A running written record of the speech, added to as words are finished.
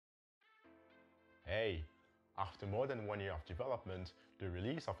Hey! After more than 1 year of development, the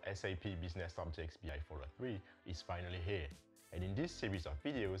release of SAP BusinessObjects BI 4.3 is finally here. And in this series of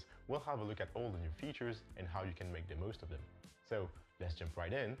videos, we'll have a look at all the new features and how you can make the most of them. So let's jump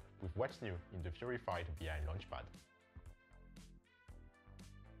right in with what's new in the Fiorified BI Launch Pad.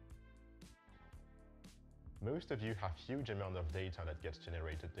 Most of you have huge amount of data that gets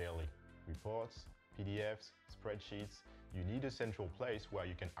generated daily. Reports, PDFs, spreadsheets. You need a central place where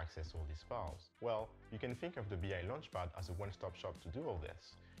you can access all these files. Well, you can think of the BI Launchpad as a one-stop shop to do all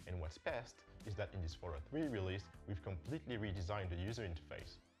this. And what's best is that in this 4.3 release, we've completely redesigned the user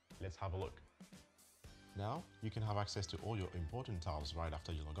interface. Let's have a look. Now, you can have access to all your important tabs right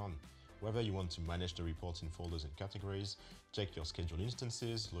after you log on. Whether you want to manage the reports in folders and categories, check your scheduled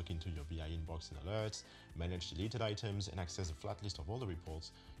instances, look into your BI inbox and alerts, manage deleted items, and access a flat list of all the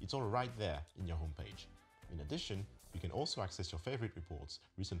reports, it's all right there in your homepage. In addition, you can also access your favorite reports,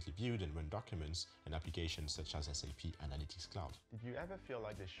 recently viewed and run documents, and applications such as SAP Analytics Cloud. Did you ever feel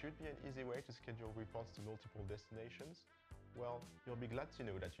like there should be an easy way to schedule reports to multiple destinations? Well, you'll be glad to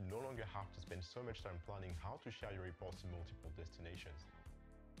know that you no longer have to spend so much time planning how to share your reports to multiple destinations.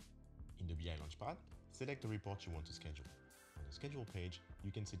 In the BI Launchpad, select the report you want to schedule. On the schedule page,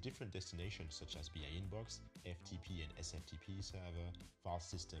 you can see different destinations such as BI Inbox, FTP and SFTP server, file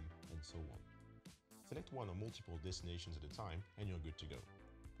system, and so on. Select one or multiple destinations at a time and you're good to go.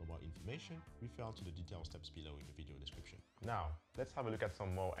 For more information, refer to the detailed steps below in the video description. Now, let's have a look at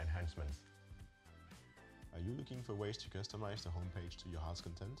some more enhancements. Are you looking for ways to customize the homepage to your heart's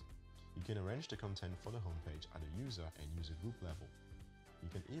content? You can arrange the content for the homepage at a user and user group level.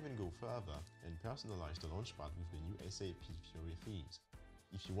 You can even go further and personalize the Launchpad with the new SAP Fiori themes.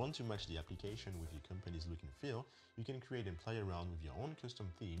 If you want to match the application with your company's look and feel, you can create and play around with your own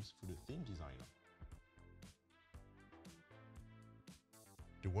custom themes through the theme designer.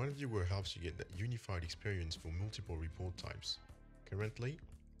 The One Viewer helps you get that unified experience for multiple report types. Currently,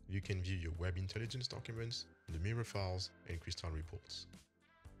 you can view your web intelligence documents, the mirror files, and crystal reports.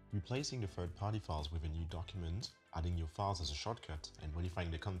 Replacing the third-party files with a new document, adding your files as a shortcut, and modifying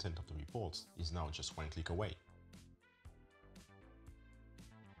the content of the reports is now just one click away.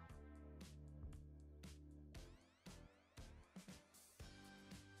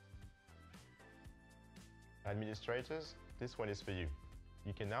 Administrators, this one is for you.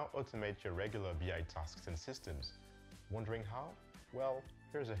 You can now automate your regular BI tasks and systems. Wondering how? Well,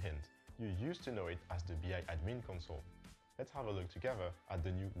 here's a hint. You used to know it as the BI Admin Console. Let's have a look together at the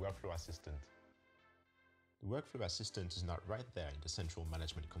new Workflow Assistant. The Workflow Assistant is now right there in the central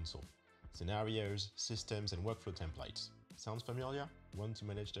management console. Scenarios, systems, and workflow templates. Sounds familiar? Want to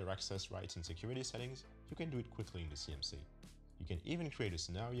manage their access rights and security settings? You can do it quickly in the CMC. You can even create a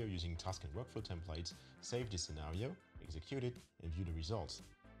scenario using task and workflow templates, save the scenario, execute it, and view the results.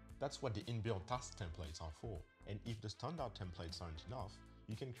 That's what the inbuilt task templates are for. And if the standard templates aren't enough,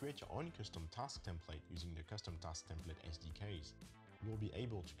 you can create your own custom task template using the Custom Task Template SDKs. You'll be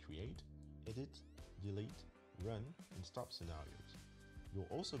able to create, edit, delete, run, and stop scenarios. You'll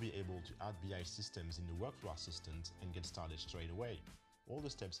also be able to add BI systems in the Workflow Assistant and get started straight away. All the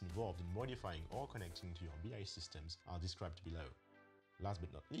steps involved in modifying or connecting to your BI systems are described below. Last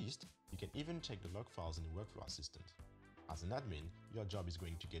but not least, you can even check the log files in the Workflow Assistant. As an admin, your job is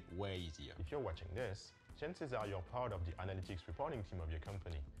going to get way easier. If you're watching this, chances are you're part of the analytics reporting team of your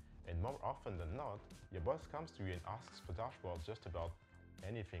company. And more often than not, your boss comes to you and asks for dashboards just about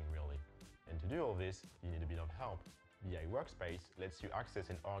anything really. And to do all this, you need a bit of help. BI Workspace lets you access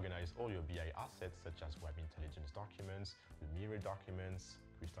and organize all your BI assets such as web intelligence documents, the mirror documents,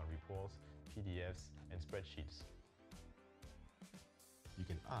 crystal reports, PDFs, and spreadsheets. You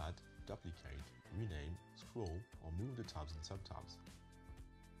can add, duplicate, rename, scroll, or move the tabs and subtabs.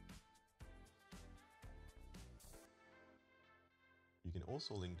 You can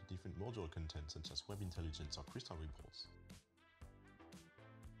also link to different module content such as web intelligence or crystal reports.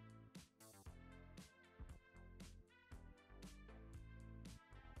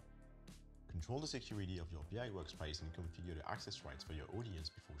 Control the security of your BI workspace and configure the access rights for your audience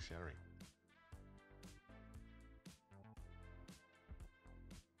before sharing.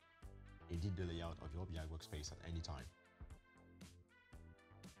 Edit the layout of your BI workspace at any time.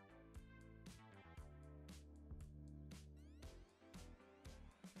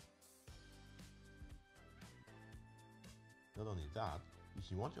 Not only that,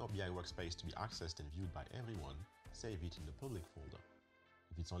 if you want your BI workspace to be accessed and viewed by everyone, save it in the public folder.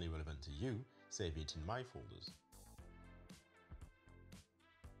 If it's only relevant to you, save it in My Folders.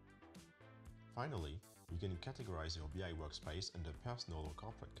 Finally, you can categorize your BI workspace under personal or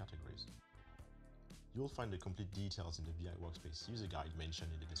corporate categories. You'll find the complete details in the BI Workspace user guide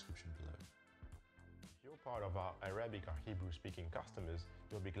mentioned in the description below. If you're part of our Arabic or Hebrew-speaking customers,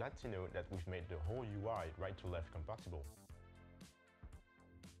 you'll be glad to know that we've made the whole UI right-to-left compatible.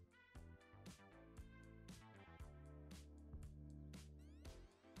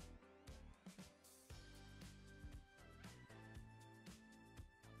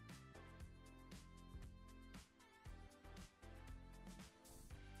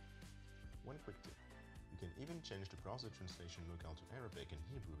 One quick tip. You can even change the browser translation locale to Arabic and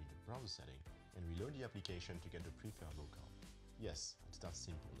Hebrew in the browser setting and reload the application to get the preferred locale. Yes, it's that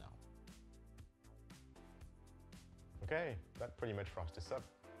simple now. Okay, that pretty much wraps this up.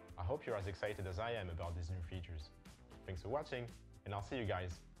 I hope you're as excited as I am about these new features. Thanks for watching, and I'll see you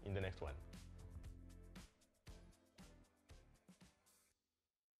guys in the next one.